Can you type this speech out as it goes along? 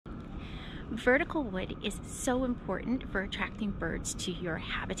Vertical wood is so important for attracting birds to your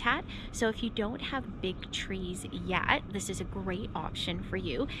habitat. So if you don't have big trees yet, this is a great option for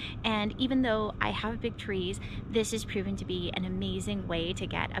you. And even though I have big trees, this has proven to be an amazing way to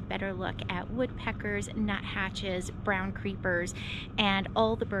get a better look at woodpeckers, nuthatches, brown creepers, and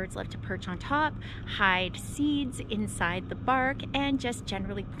all the birds love to perch on top, hide seeds inside the bark, and just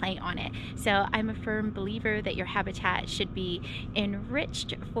generally play on it. So I'm a firm believer that your habitat should be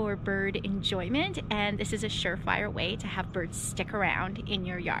enriched for bird enjoyment, and this is a surefire way to have birds stick around in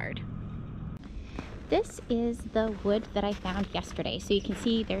your yard. This is the wood that I found yesterday. So you can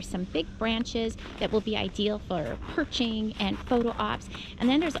see there's some big branches that will be ideal for perching and photo ops. And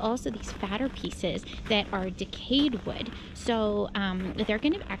then there's also these fatter pieces that are decayed wood. So they're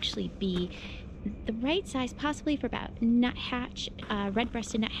going to actually be the right size possibly for about nuthatch,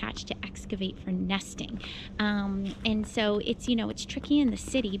 red-breasted nuthatch to excavate for nesting. And so it's, you know, it's tricky in the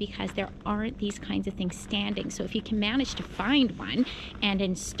city because there aren't these kinds of things standing. So if you can manage to find one and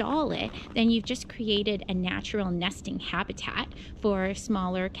install it, then you've just created a natural nesting habitat for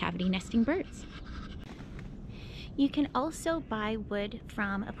smaller cavity nesting birds. You can also buy wood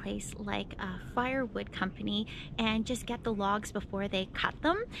from a place like a firewood company and just get the logs before they cut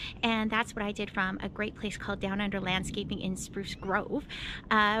them. And that's what I did from a great place called Down Under Landscaping in Spruce Grove.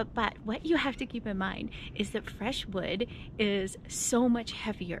 But what you have to keep in mind is that fresh wood is so much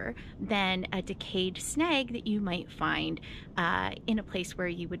heavier than a decayed snag that you might find in a place where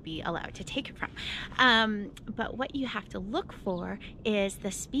you would be allowed to take it from. But what you have to look for is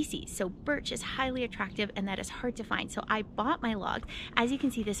the species. So birch is highly attractive, and that is hard to find. So I bought my logs. As you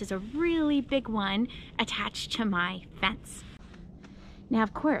can see, this is a really big one attached to my fence. Now,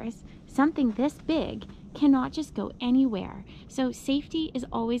 of course, something this big cannot just go anywhere. So safety is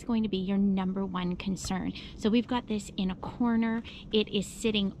always going to be your #1 concern. So we've got this in a corner. It is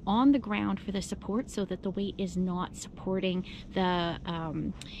sitting on the ground for the support so that the weight is not supporting the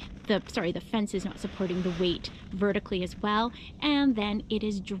fence is not supporting the weight vertically as well. And then it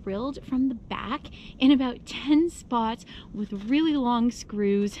is drilled from the back in about 10 spots with really long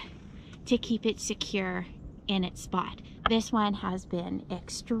screws to keep it secure in its spot. This one has been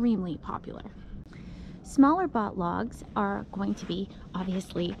extremely popular. Smaller bought logs are going to be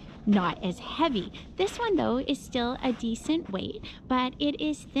obviously not as heavy. This one though is still a decent weight, but it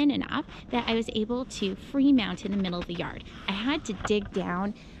is thin enough that I was able to free mount in the middle of the yard. I had to dig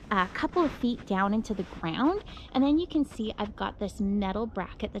down a couple of feet down into the ground, and then you can see I've got this metal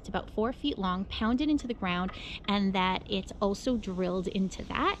bracket that's about 4 feet long, pounded into the ground, and that it's also drilled into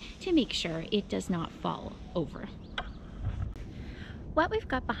that to make sure it does not fall over. What we've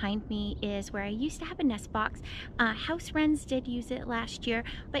got behind me is where I used to have a nest box. House wrens did use it last year,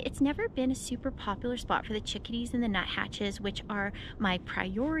 but it's never been a super popular spot for the chickadees and the nuthatches, which are my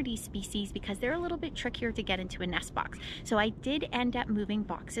priority species because they're a little bit trickier to get into a nest box. So I did end up moving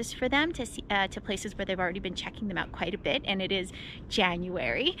boxes for them to places where they've already been checking them out quite a bit, and it is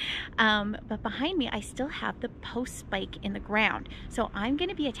January. But behind me, I still have the post spike in the ground. So I'm going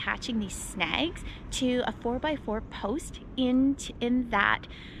to be attaching these snags to a 4x4 post in that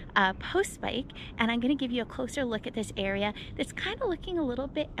post spike, and I'm going to give you a closer look at this area that's kind of looking a little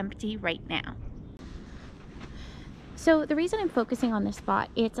bit empty right now. So the reason I'm focusing on this spot,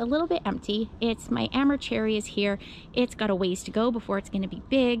 it's a little bit empty. It's my amber cherry is here. It's got a ways to go before it's going to be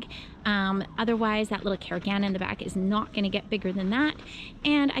big. Otherwise, that little caragana in the back is not going to get bigger than that.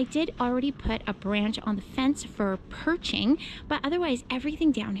 And I did already put a branch on the fence for perching, but otherwise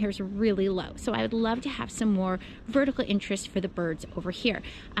everything down here is really low. So I would love to have some more vertical interest for the birds over here.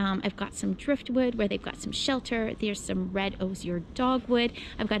 I've got some driftwood where they've got some shelter. There's some red osier dogwood.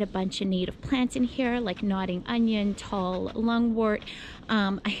 I've got a bunch of native plants in here like nodding onion, tall lungwort.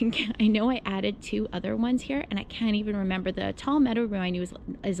 I know I added 2 other ones here, and I can't even remember. The tall meadow rue I knew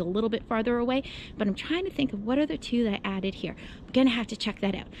is a little bit farther away, but I'm trying to think of what are the 2 that I added here. I'm gonna have to check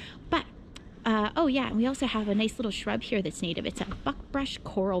that out. But oh yeah, and we also have a nice little shrub here that's native. It's a buckbrush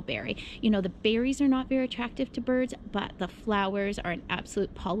coralberry. You know, the berries are not very attractive to birds, but the flowers are an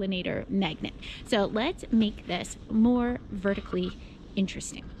absolute pollinator magnet. So let's make this more vertically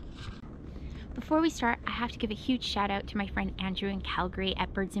interesting. Before we start, I have to give a huge shout out to my friend Andrew in Calgary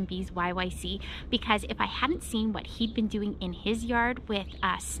at Birds and Bees YYC, because if I hadn't seen what he'd been doing in his yard with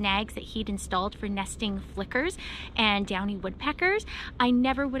snags that he'd installed for nesting flickers and downy woodpeckers, I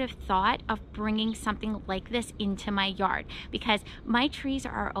never would have thought of bringing something like this into my yard, because my trees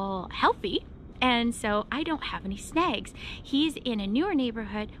are all healthy and so I don't have any snags. He's in a newer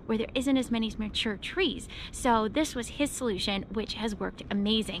neighborhood where there isn't as many mature trees, so this was his solution, which has worked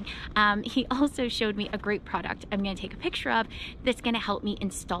amazing. He also showed me a great product I'm going to take a picture of that's going to help me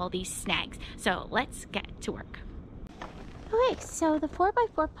install these snags. So let's get to work. Okay, so the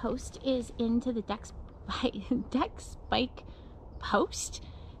 4x4 post is into the deck spike post.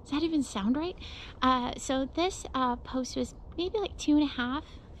 Does that even sound right? So this post was maybe like 2.5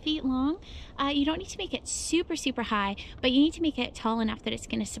 feet long. You don't need to make it super high, but you need to make it tall enough that it's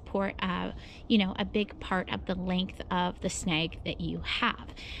going to support you know, a big part of the length of the snag that you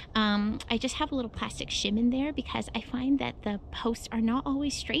have. I just have a little plastic shim in there because I find that the posts are not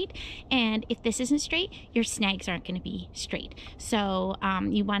always straight, and if this isn't straight, your snags aren't going to be straight. So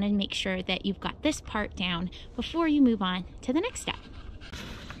you want to make sure that you've got this part down before you move on to the next step.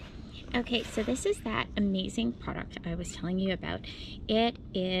 Okay, so this is that amazing product I was telling you about. It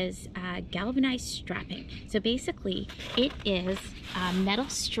is galvanized strapping. So basically, it is a metal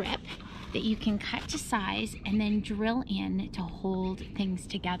strip that you can cut to size and then drill in to hold things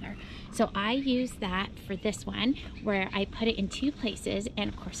together. So I use that for this one, where I put it in 2 places, and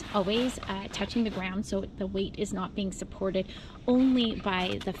of course always touching the ground so the weight is not being supported only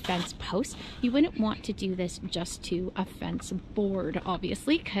by the fence post. You wouldn't want to do this just to a fence board,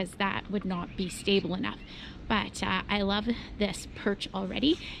 obviously, because that would not be stable enough. But I love this perch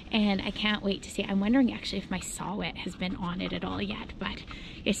already, and I can't wait to see. I'm wondering actually if my saw whet has been on it at all yet, but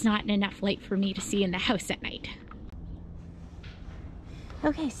it's not enough light for me to see in the house at night.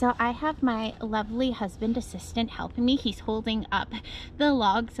 Okay, so I have my lovely husband assistant helping me. He's holding up the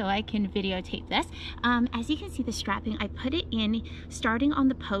log so I can videotape this. As you can see, the strapping, I put it in starting on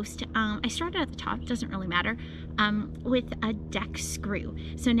the post. I started at the top, doesn't really matter, with a deck screw.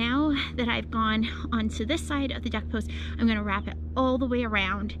 So now that I've gone onto this side of the deck post, I'm gonna wrap it all the way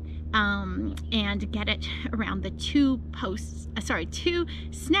around and get it around the 2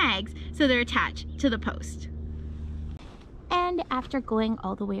 snags so they're attached to the post. And after going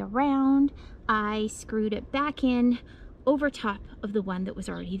all the way around, I screwed it back in over top of the one that was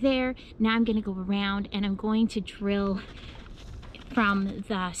already there. Now I'm going to go around and I'm going to drill from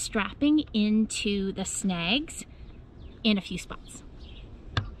the strapping into the snags in a few spots.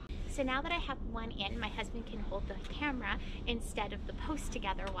 So now that I have one in, my husband can hold the camera instead of the post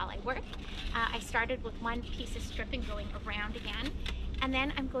together while I work. I started with one piece of stripping going around again, and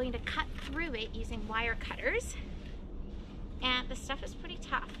then I'm going to cut through it using wire cutters. And the stuff is pretty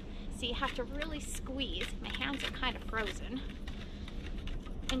tough, so you have to really squeeze. My hands are kind of frozen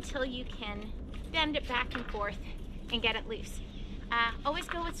until you can bend it back and forth and get it loose. Always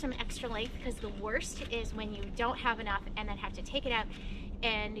go with some extra length, because the worst is when you don't have enough and then have to take it out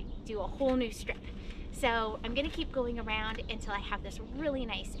and do a whole new strip. So I'm gonna keep going around until I have this really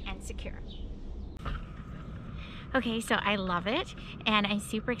nice and secure. Okay, so I love it and I'm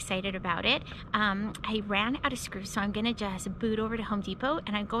super excited about it. I ran out of screws, so I'm gonna just boot over to Home Depot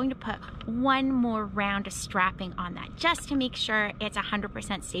and I'm going to put one more round of strapping on that just to make sure it's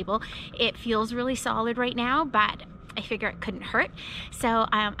 100% stable. It feels really solid right now, but I figure it couldn't hurt. So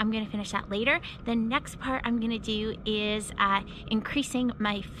I'm gonna finish that later. The next part I'm gonna do is increasing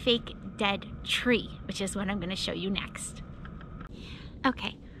my fake dead tree, which is what I'm gonna show you next.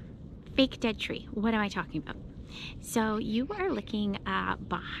 Okay, fake dead tree, what am I talking about? So you are looking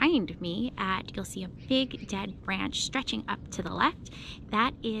behind me at, you'll see a big dead branch stretching up to the left.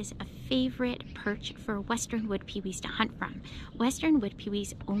 That is a favorite perch for western wood pewees to hunt from. Western wood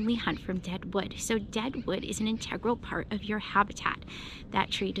pewees only hunt from dead wood, so dead wood is an integral part of your habitat.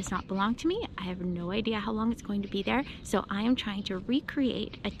 That tree does not belong to me. I have no idea how long it's going to be there, so I am trying to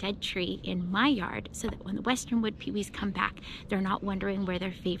recreate a dead tree in my yard so that when the western wood pewees come back, they're not wondering where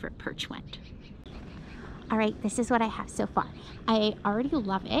their favorite perch went. All right, this is what I have so far. I already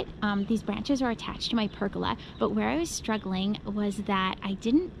love it. These branches are attached to my pergola, but where I was struggling was that I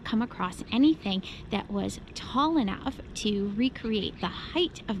didn't come across anything that was tall enough to recreate the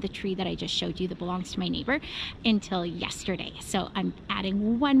height of the tree that I just showed you that belongs to my neighbor until yesterday. So I'm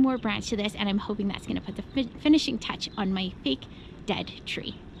adding one more branch to this, and I'm hoping that's gonna put the finishing touch on my fake dead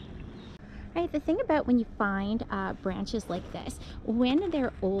tree. Right, the thing about when you find branches like this, when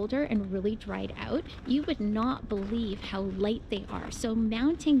they're older and really dried out, you would not believe how light they are. So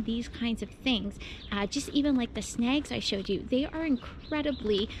mounting these kinds of things, just even like the snags I showed you, they are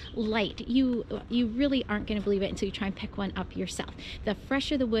incredibly light. You really aren't going to believe it until you try and pick one up yourself. The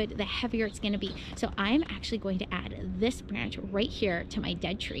fresher the wood, the heavier it's going to be. So I'm actually going to add this branch right here to my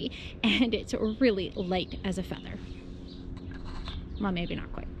dead tree, and it's really light as a feather. Well, maybe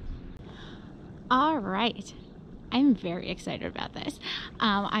not quite. All right, I'm very excited about this.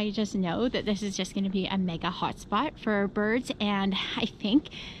 I just know that this is just going to be a mega hotspot for birds, and I think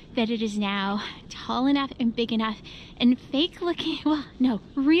that it is now tall enough and big enough and fake looking, well, no,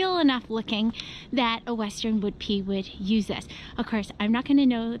 real enough looking that a western wood-pea would use this. Of course, I'm not going to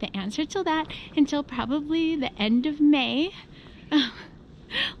know the answer to that until probably the end of May.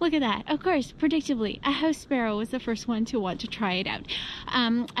 Look at that. Of course, predictably, a house sparrow was the first one to want to try it out.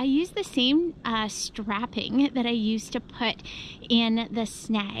 I used the same strapping that I used to put in the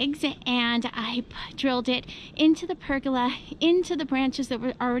snags, and I drilled it into the pergola, into the branches that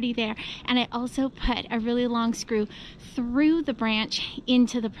were already there, and I also put a really long screw through the branch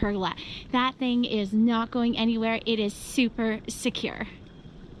into the pergola. That thing is not going anywhere. It is super secure.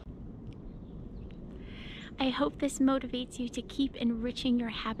 I hope this motivates you to keep enriching your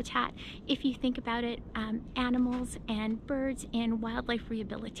habitat. If you think about it, animals and birds and wildlife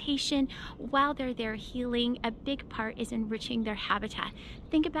rehabilitation, while they're there healing, a big part is enriching their habitat.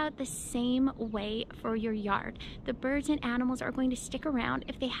 Think about the same way for your yard. The birds and animals are going to stick around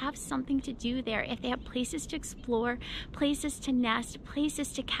if they have something to do there, if they have places to explore, places to nest,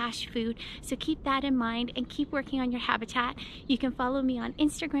 places to cache food. So keep that in mind and keep working on your habitat. You can follow me on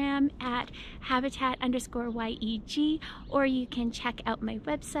Instagram at habitat_YEG, or you can check out my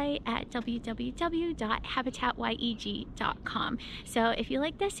website at www.habitatyeg.com. So if you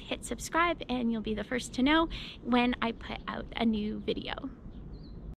like this, hit subscribe and you'll be the first to know when I put out a new video.